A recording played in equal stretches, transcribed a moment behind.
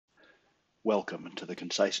Welcome to the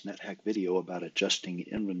Concise Nethack video about adjusting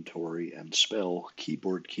inventory and spell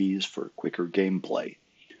keyboard keys for quicker gameplay.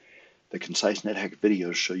 The Concise Nethack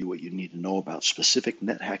videos show you what you need to know about specific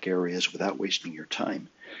NetHack areas without wasting your time.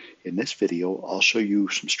 In this video, I'll show you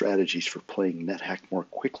some strategies for playing NetHack more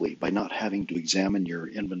quickly by not having to examine your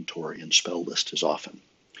inventory and spell list as often.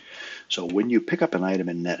 So when you pick up an item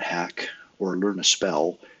in NetHack or learn a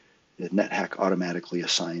spell, NetHack automatically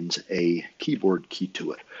assigns a keyboard key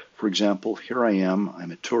to it. For example, here I am,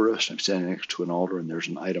 I'm a tourist, I'm standing next to an altar and there's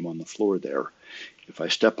an item on the floor there. If I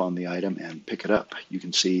step on the item and pick it up, you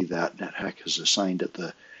can see that NetHack has assigned it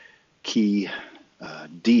the key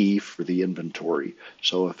D for the inventory.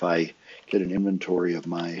 So if I get an inventory of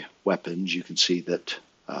my weapons, you can see that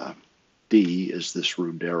D is this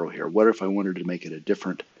ruined arrow here. What if I wanted to make it a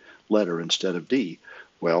different letter instead of D?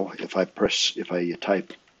 Well, if I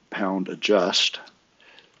type pound adjust,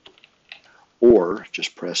 or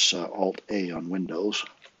just press Alt-A on Windows,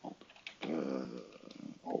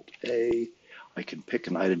 Alt-A, I can pick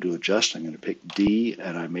an item to adjust. I'm going to pick D,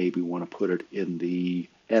 and I maybe want to put it in the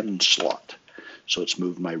N slot. So it's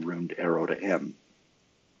moved my ruined arrow to N.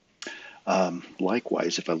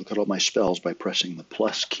 Likewise, if I look at all my spells by pressing the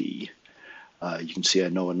plus key, you can see I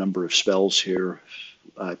know a number of spells here.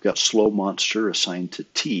 I've got Slow Monster assigned to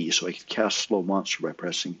T, so I can cast Slow Monster by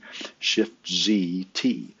pressing Shift-Z,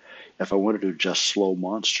 T. If I wanted to adjust Slow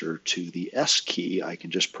Monster to the S key, I can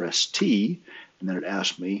just press T, and then it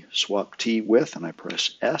asks me swap T with, and I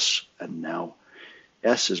press S, and now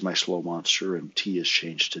S is my Slow Monster, and T is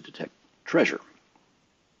changed to Detect Treasure.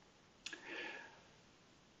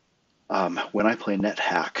 When I play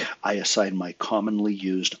NetHack, I assign my commonly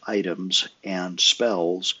used items and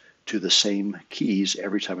spells to the same keys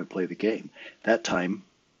every time I play the game.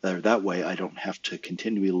 That way I don't have to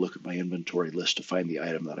continually look at my inventory list to find the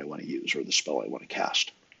item that I want to use or the spell I want to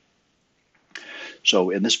cast.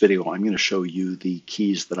 So in this video, I'm going to show you the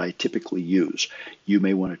keys that I typically use. You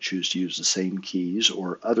may want to choose to use the same keys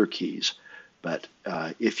or other keys, but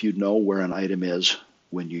if you know where an item is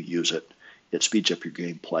when you use it, it speeds up your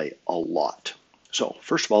gameplay a lot. So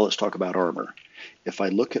first of all, let's talk about armor. If I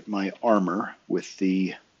look at my armor with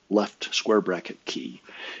the left square bracket key,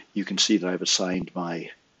 you can see that I've assigned my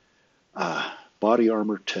body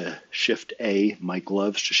armor to Shift A, my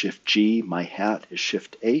gloves to Shift G, my hat is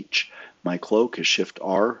Shift H, my cloak is Shift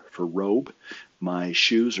R for robe, my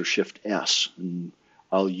shoes are Shift S. And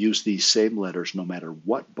I'll use these same letters no matter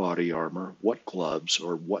what body armor, what gloves,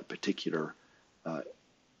 or what particular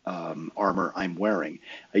armor I'm wearing.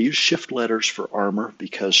 I use shift letters for armor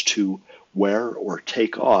because to wear or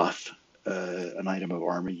take off an item of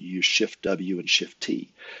armor, you use Shift W and Shift T.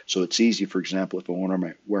 So it's easy, for example, if I want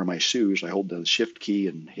to wear my shoes, I hold down the Shift key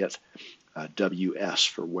and hit WS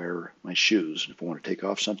for wear my shoes. If I want to take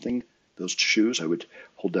off something, those shoes, I would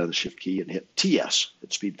hold down the Shift key and hit TS.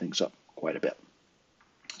 It'd speed things up quite a bit.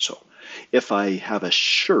 So if I have a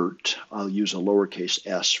shirt, I'll use a lowercase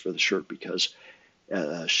s for the shirt because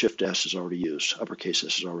Shift S is already used, uppercase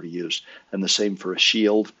S is already used. And the same for a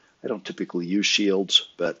shield. I don't typically use shields,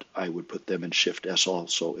 but I would put them in Shift S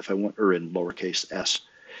also if I want, or in lowercase s.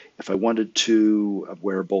 If I wanted to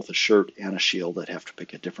wear both a shirt and a shield, I'd have to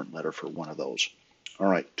pick a different letter for one of those. All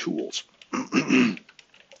right, tools. If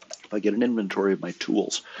I get an inventory of my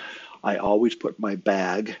tools, I always put my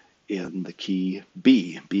bag in the key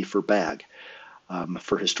B for bag.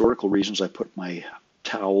 For historical reasons, I put my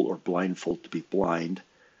towel or blindfold to be blind.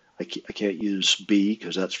 I can't use B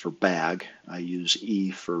because that's for bag. I use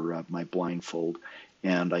E for my blindfold,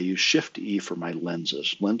 and I use Shift E for my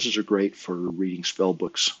lenses. Lenses are great for reading spell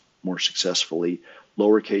books more successfully.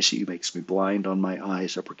 Lowercase e makes me blind on my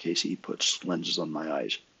eyes. Uppercase E puts lenses on my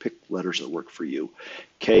eyes. Pick letters that work for you.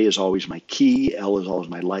 K is always my key. L is always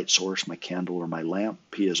my light source, my candle or my lamp.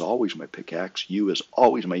 P is always my pickaxe. U is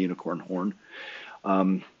always my unicorn horn.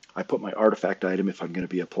 I put my artifact item, if I'm going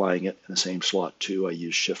to be applying it, in the same slot too. I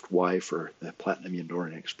use Shift Y for the Platinum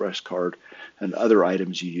Yandorian Express card. And other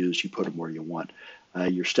items you use, you put them where you want.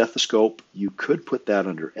 Your stethoscope, you could put that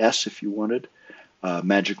under S if you wanted.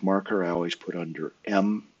 Magic marker, I always put under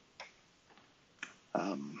M.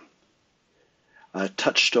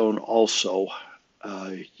 Touchstone also,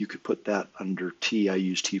 you could put that under T. I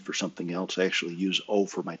use T for something else. I actually use O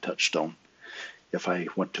for my touchstone if I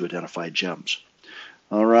want to identify gems.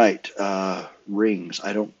 All right, rings.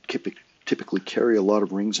 I don't typically carry a lot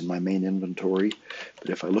of rings in my main inventory, but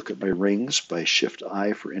if I look at my rings by Shift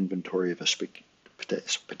I for inventory of a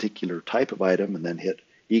particular type of item and then hit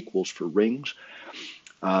equals for rings,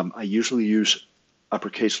 I usually use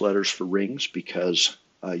uppercase letters for rings because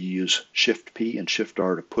you use Shift P and Shift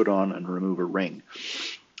R to put on and remove a ring.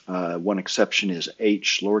 One exception is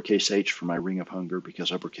H, lowercase h for my ring of hunger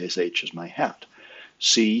because uppercase H is my hat.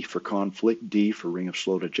 C for conflict, D for ring of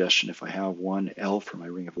slow digestion if I have one, L for my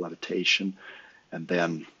ring of levitation, and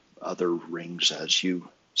then other rings as you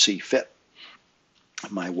see fit.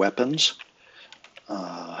 My weapons,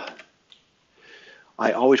 I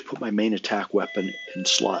always put my main attack weapon in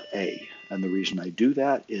slot A. And the reason I do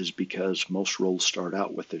that is because most rolls start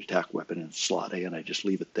out with the attack weapon in slot A, and I just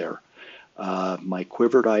leave it there. My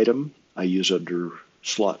quivered item I use under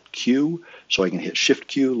slot Q, so I can hit Shift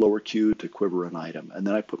Q, lower Q to quiver an item. And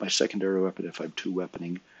then I put my secondary weapon, if I'm two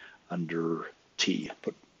weaponing, under T.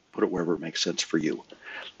 Put it wherever it makes sense for you.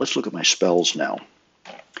 Let's look at my spells now.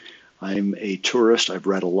 I'm a tourist. I've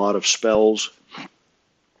read a lot of spells.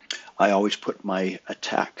 I always put my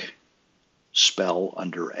attack spell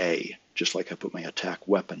under A, just like I put my attack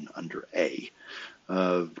weapon under A.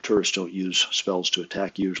 Tourists don't use spells to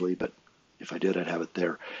attack usually, but if I did, I'd have it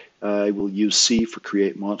there. I will use C for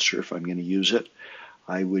create monster if I'm going to use it.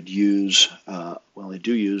 I would use, I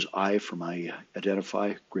do use I for my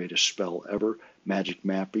identify, greatest spell ever. Magic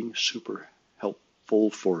mapping, super helpful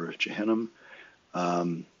for Jehannam.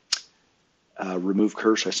 Remove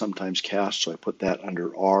curse I sometimes cast, so I put that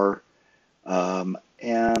under R.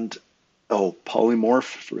 Polymorph,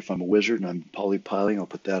 for if I'm a wizard and I'm polypiling, I'll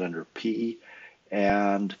put that under P.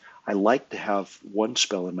 And I like to have one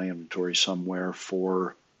spell in my inventory somewhere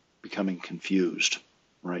for becoming confused,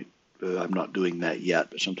 right? I'm not doing that yet,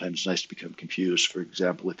 but sometimes it's nice to become confused. For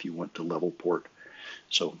example, if you want to level port.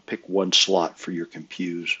 So pick one slot for your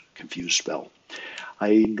confused spell.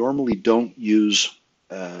 I normally don't use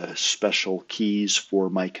special keys for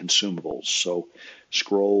my consumables. So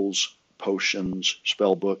scrolls, potions,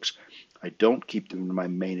 spell books. I don't keep them in my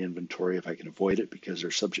main inventory if I can avoid it because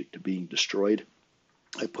they're subject to being destroyed.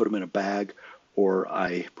 I put them in a bag or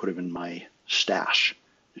I put them in my stash.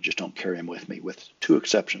 I just don't carry them with me, with two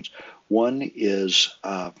exceptions. One is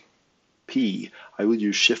P. I will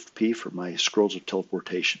use Shift P for my scrolls of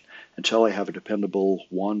teleportation. Until I have a dependable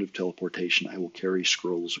wand of teleportation, I will carry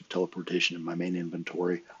scrolls of teleportation in my main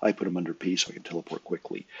inventory. I put them under P so I can teleport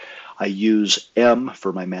quickly. I use M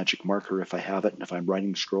for my magic marker if I have it, and if I'm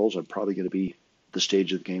writing scrolls, I'm probably going to be the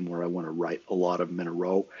stage of the game where I want to write a lot of them in a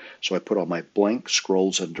row. So I put all my blank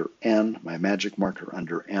scrolls under N, my magic marker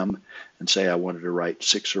under M, and say I wanted to write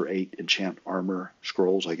 6 or 8 enchant armor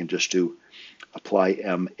scrolls. I can just do apply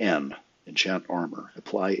MN, enchant armor,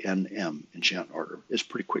 apply NM, enchant armor. It's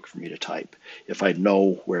pretty quick for me to type if I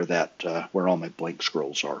know where all my blank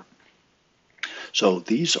scrolls are. So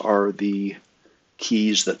these are the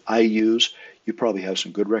keys that I use. You probably have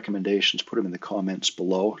some good recommendations. Put them in the comments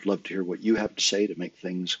below. I'd love to hear what you have to say to make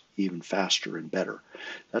things even faster and better.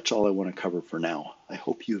 That's all I want to cover for now. I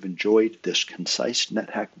hope you've enjoyed this Concise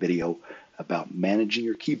Nethack video about managing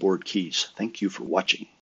your keyboard keys. Thank you for watching.